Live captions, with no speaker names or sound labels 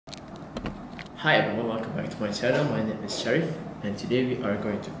Hi everyone, welcome back to my channel. My name is Sharif and today we are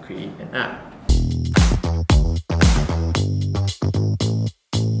going to create an app.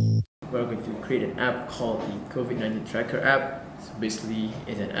 We're going to create an app called the COVID-19 Tracker app. So basically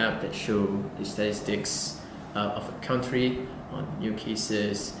it's an app that shows the statistics of a country on new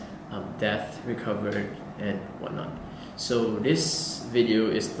cases, death, recovered and whatnot. So this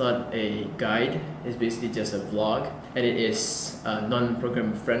video is not a guide, it's basically just a vlog, and it is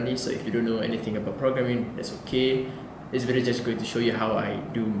non-programming friendly, so if you don't know anything about programming, that's okay. This video is just going to show you how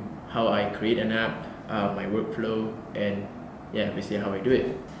I create an app, my workflow, and yeah, basically how I do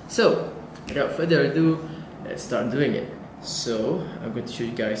it. So without further ado, let's start doing it. So I'm going to show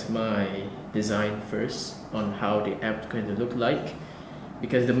you guys my design first on how the app is going to look like,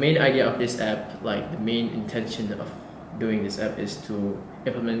 because the main idea of this app, like the main intention of doing this app, is to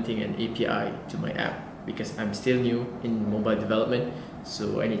implementing an API to my app, because I'm still new in mobile development,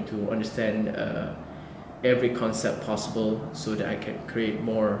 so I need to understand every concept possible so that I can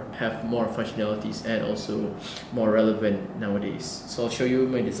have more functionalities and also more relevant nowadays. So I'll show you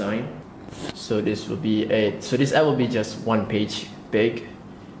my design. So this app will be just one page big.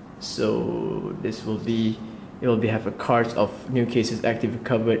 So it will have a cards of new cases, active,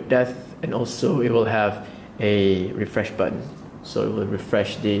 recovered, death, and also it will have a refresh button, so it will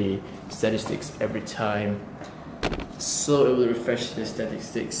refresh the statistics every time.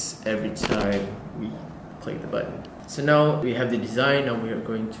 We click the button. So now we have the design. Now we are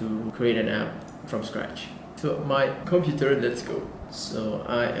going to create an app from scratch. To my computer, let's go. So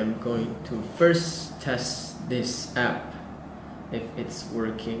I am going to first test this app if it's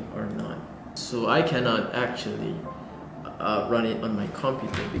working or not. So I cannot actually run it on my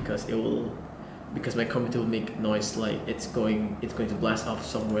computer because my computer will make noise, like it's going to blast off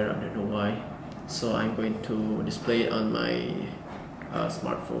somewhere. I don't know why. So I'm going to display it on my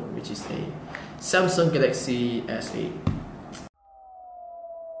smartphone, which is a Samsung Galaxy S8.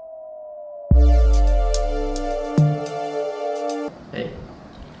 Hey,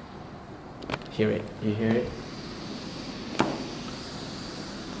 hear it? You hear it?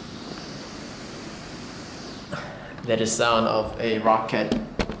 That is sound of a rocket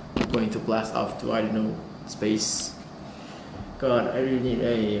going to blast off to, I don't know, space. God, I really need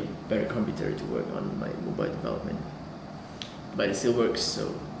a better computer to work on my mobile development, but it still works,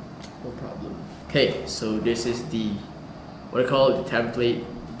 so no problem. Okay, so this is the template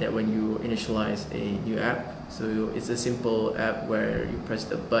that when you initialize a new app. So it's a simple app where you press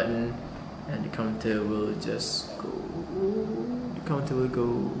the button and the counter will just go.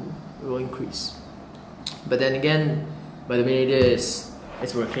 It will increase. But then again, by the main idea is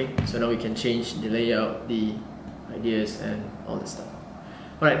it's working, so now we can change the layout, the ideas, and all this stuff.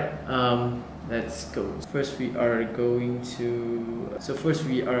 Alright, let's go. First we are going to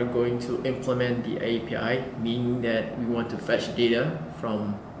implement the API, meaning that we want to fetch data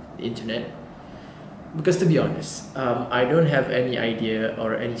from the internet. Because to be honest, I don't have any idea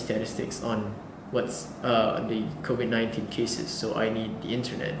or any statistics on what's the COVID-19 cases, so I need the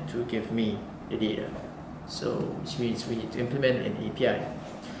internet to give me the data. So which means we need to implement an API.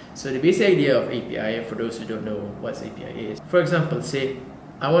 So the basic idea of API, for those who don't know what API is, for example, say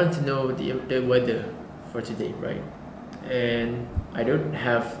I want to know the weather for today, right? And I don't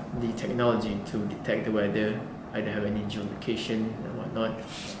have the technology to detect the weather. I don't have any geolocation and whatnot,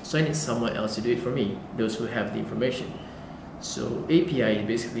 so I need someone else to do it for me, those who have the information. So API is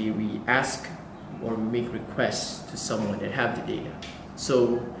basically we ask or we make requests to someone that have the data.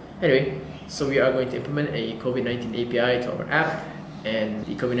 So anyway, so we are going to implement a COVID-19 API to our app, and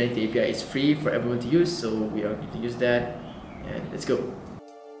the COVID-19 API is free for everyone to use, so we are going to use that, and let's go.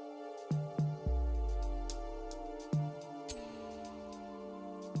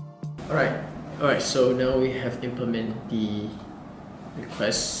 Alright, so now we have implemented the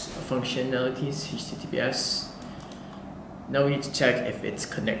request functionalities, HTTPS. Now we need to check if it's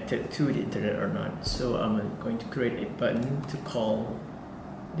connected to the internet or not. So I'm going to create a button to call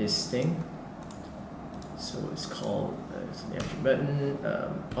this thing. So it's called it's an action button,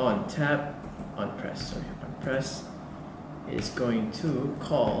 on press is going to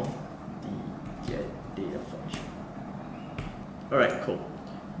call the get data function. Alright, cool.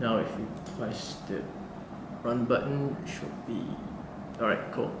 Now if we press the run button, it should be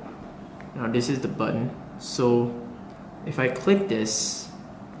alright, cool. Now this is the button. So if I click this,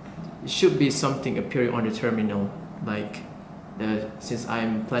 it should be something appearing on the terminal, like since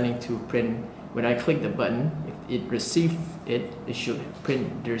I'm planning to print. When I click the button, if it receives it should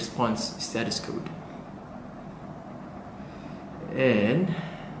print the response status code. And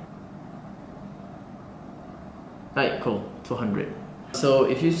alright, cool, 200. So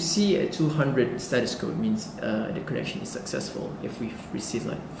if you see a 200 status code, means the connection is successful. If we receive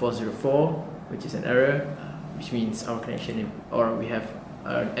like 404, which is an error, which means our connection, or we have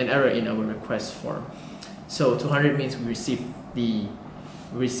an error in our request form. So 200 means we received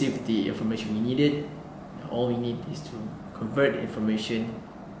the information we needed. All we need is to convert the information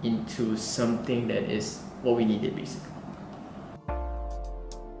into something that is what we needed, basically.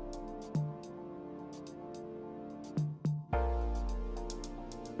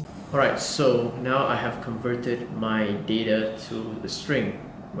 Alright, so now I have converted my data to the string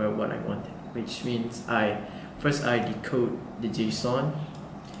where what I wanted, which means first I decode the JSON,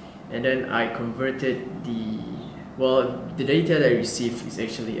 and then I converted the data that I received is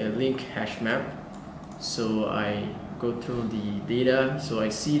actually a link hash map. So I go through the data, so I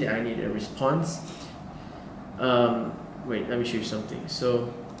see that I need a response. Wait, let me show you something.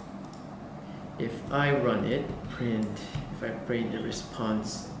 So if I run it, if I print the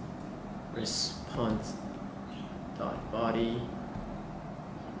response dot body.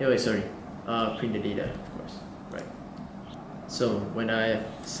 Anyway, sorry. Print the data, of course. Right. So when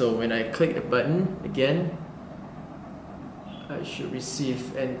I click the button again, I should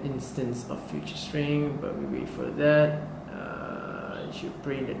receive an instance of future string, but we wait for that. I should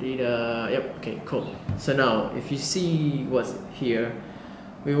print the data. Yep. Okay. Cool. So now, if you see what's here,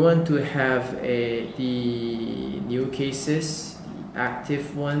 we want to have the new cases, the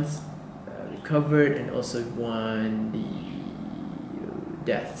active ones, recovered, and also the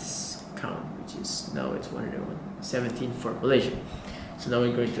deaths count, which is now it's 117 for Malaysia. So now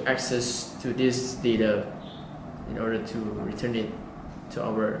we're going to access to this data in order to return it to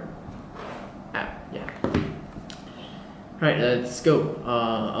our app. Yeah. Alright, let's go.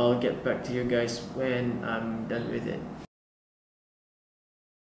 I'll get back to you guys when I'm done with it.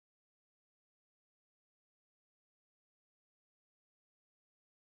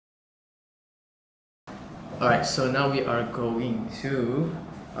 Alright, so now we are going to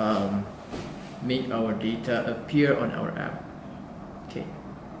make our data appear on our app. Okay.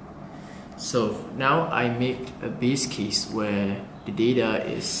 So now I make a base case where the data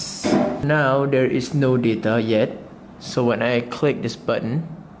is... Now there is no data yet. So when I click this button,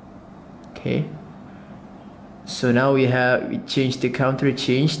 okay. So now we changed the counter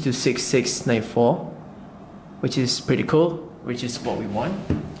to 6694, which is pretty cool, which is what we want.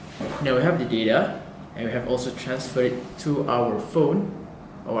 Now we have the data, and we have also transferred it to our phone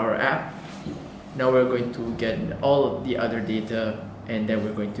or our app. Now we're going to get all of the other data, and then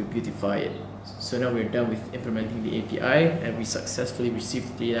we're going to beautify it. So now we're done with implementing the API, and we successfully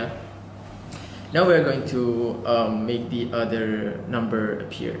received the data. Now we're going to make the other number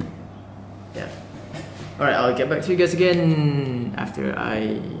appear. Yeah. Alright, I'll get back to you guys again after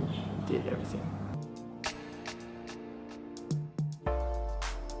I did everything.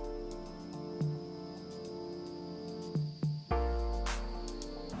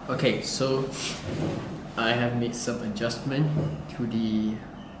 Okay, so I have made some adjustment to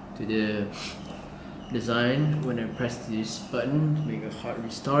the design when I press this button to make a hard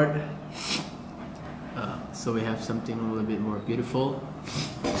restart. So we have something a little bit more beautiful,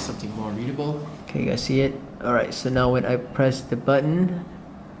 something more readable. Okay, you guys see it? Alright, so now when I press the button,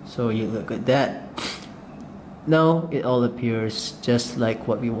 so you look at that. Now it all appears just like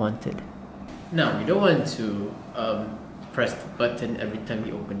what we wanted. Now we don't want to press the button every time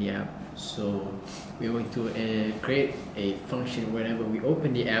we open the app. So we're going to create a function whenever we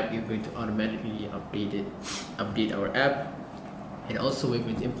open the app, you're going to automatically update our app. And also we're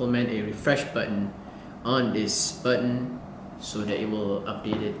going to implement a refresh button on this button so that it will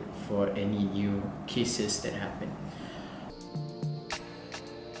update it for any new cases that happen.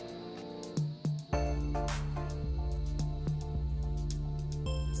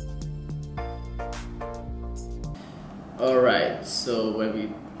 Alright, so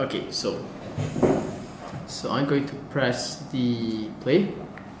so I'm going to press the play,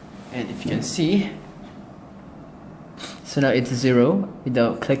 and if you can see, so now it's 0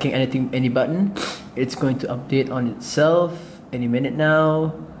 without clicking any button. It's going to update on itself any minute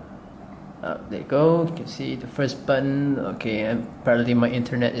now. There you go, you can see the first button. Okay, and apparently my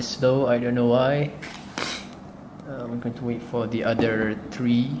internet is slow, I don't know why. We're going to wait for the other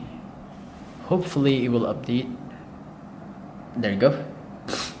 3. Hopefully it will update. There you go.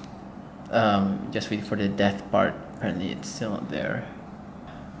 Just wait for the death part. Apparently it's still not there.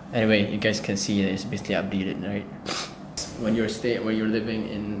 Anyway, you guys can see that it's basically updated, right? When you're living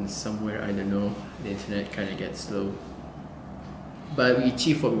in somewhere, I don't know, the internet kind of gets slow. But we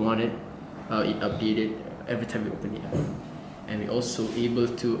achieved what we wanted. It updated every time we open the app, and we're also able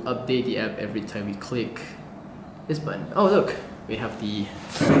to update the app every time we click this button. Oh look, we have the,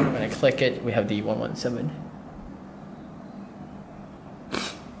 when I click it, we have the 117.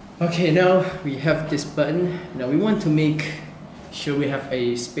 Okay, now we have this button. Now we want to make sure we have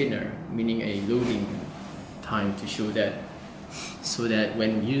a spinner, meaning a loading time to show that, so that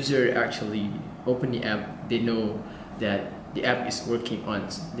when user actually open the app, they know that the app is working on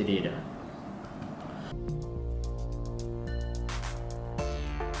the data.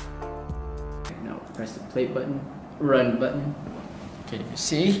 Now press the play button, run button. Okay, you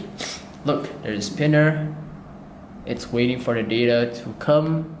see, look, there's a spinner. It's waiting for the data to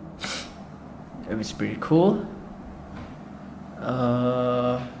come. It was pretty cool.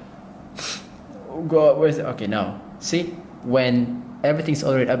 Oh God, where's it? Okay, now see, when everything's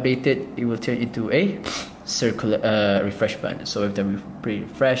already updated, it will turn into a circular refresh button. So if we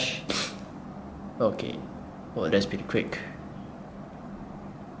refresh, okay, well, that's pretty quick.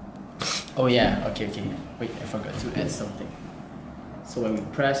 Oh yeah, okay, wait, I forgot to add something. So when we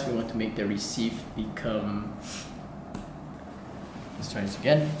press, we want to make the receive become, let's try this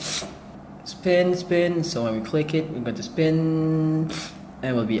again. Spin. So when we click it, we're going to spin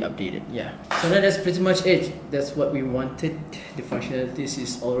and will be updated. Yeah. So that's pretty much it. That's what we wanted. The functionalities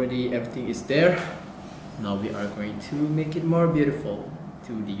is already, everything is there. Now we are going to make it more beautiful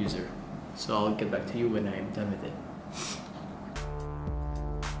to the user. So I'll get back to you when I'm done with it.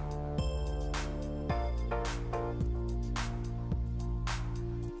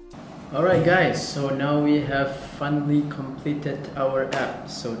 Alright guys, so now we have finally completed our app.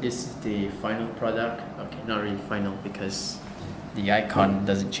 So this is the final product. Okay, not really final because the icon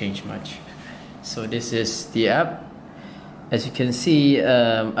doesn't change much. So this is the app. As you can see,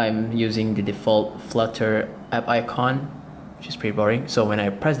 I'm using the default Flutter app icon, which is pretty boring. So when I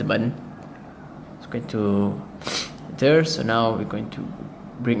press the button, it's going to there. So now we're going to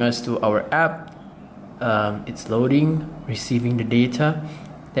bring us to our app. It's loading, receiving the data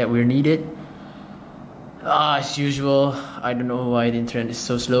that we're needed. As usual, I don't know why the internet is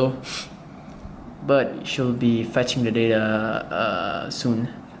so slow, but it should be fetching the data soon.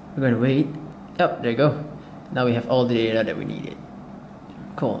 We're gonna wait. Yep, there you go. Now we have all the data that we needed.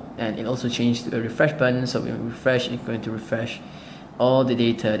 Cool. And it also changed to a refresh button, so when we refresh, it's going to refresh all the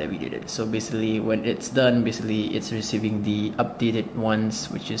data that we needed. So basically when it's done, basically it's receiving the updated ones,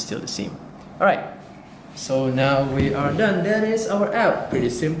 which is still the same. Alright, so now we are done. That is our app. Pretty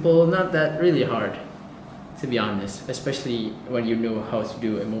simple, not that really hard, to be honest, especially when you know how to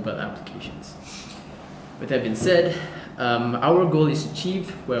do a mobile applications. With that being said, our goal is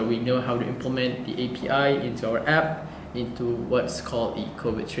achieved, where we know how to implement the API into our app, into what's called the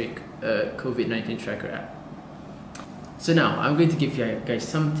COVID-19 tracker app. So now I'm going to give you guys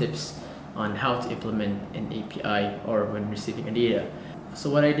some tips on how to implement an API or when receiving a data. So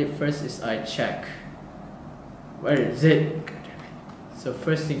what I did first is I check, where is it? So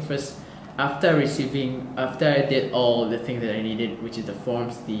first thing first, after I did all the things that I needed, which is the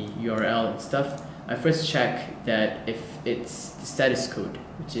forms, the URL and stuff, I first check that if it's the status code,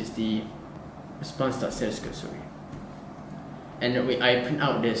 which is the response.status code, sorry. And I print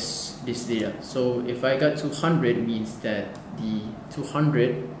out this data. So if I got 200, means that the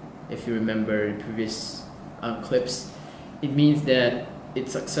 200, if you remember previous clips, it means that it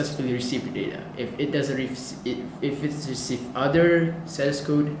successfully received the data. If it doesn't if it's received other status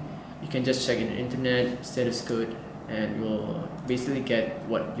code, you can just check in the internet status code and you'll basically get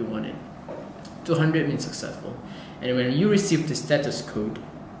what you wanted. 200 means successful. And when you receive the status code,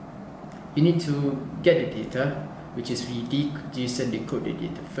 you need to get the data, which is we JSON decode the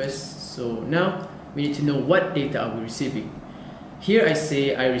data first. So now we need to know what data are we receiving. Here I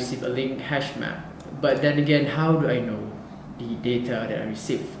say I receive a link hash map, but then again, how do I know the data that I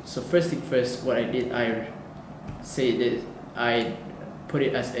received? So first thing first, what I did, I say that I put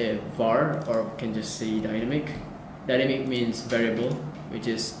it as a var, or can just say dynamic. Dynamic means variable, which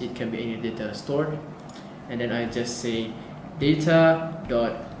is it can be any data stored, and then I just say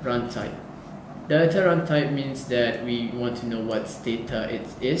data.runtime. Data runtime means that we want to know what data it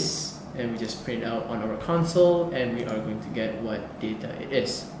is, and we just print out on our console, and we are going to get what data it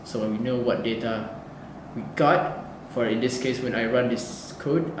is. So when we know what data we got, for in this case when I run this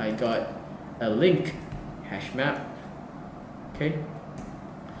code, I got a link hash map. Okay.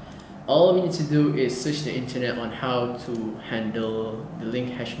 All we need to do is search the internet on how to handle the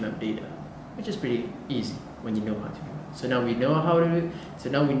link hash map data, which is pretty easy when you know how to do it. So now we know how to do it. So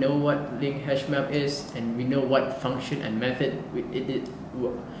now we know what link hash map is, and we know what function and method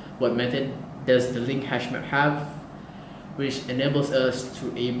what method does the link hash map have, which enables us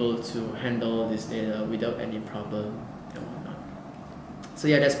to able to handle this data without any problem and whatnot. So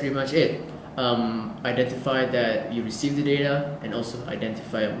yeah, that's pretty much it. identify that you received the data, and also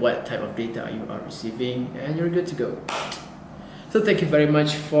identify what type of data you are receiving, and you're good to go. So thank you very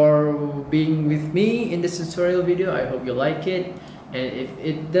much for being with me in this tutorial video. I hope you like it, and if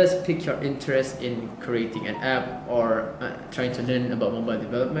it does pique your interest in creating an app or trying to learn about mobile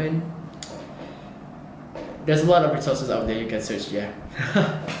development, there's a lot of resources out there you can search.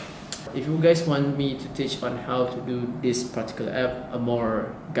 If you guys want me to teach on how to do this particular app, a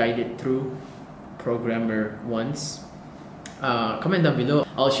more guided through programmer ones, comment down below.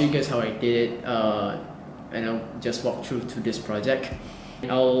 I'll show you guys how I did it, and I'll just walk through to this project.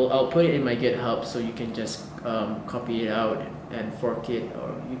 I'll put it in my GitHub, so you can just copy it out and fork it,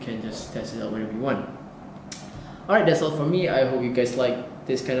 or you can just test it out whenever you want. Alright, that's all for me. I hope you guys like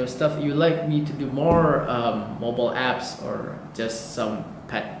this kind of stuff. If you like me to do more mobile apps or just some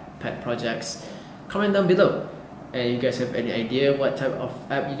pet projects, comment down below. And you guys have any idea what type of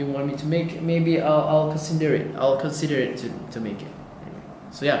app you do want me to make, maybe I'll consider it. I'll consider it to make it.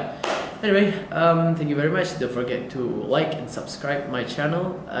 So yeah. Anyway, thank you very much. Don't forget to like and subscribe my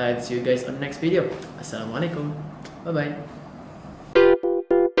channel, and see you guys on the next video. Assalamualaikum. Bye bye.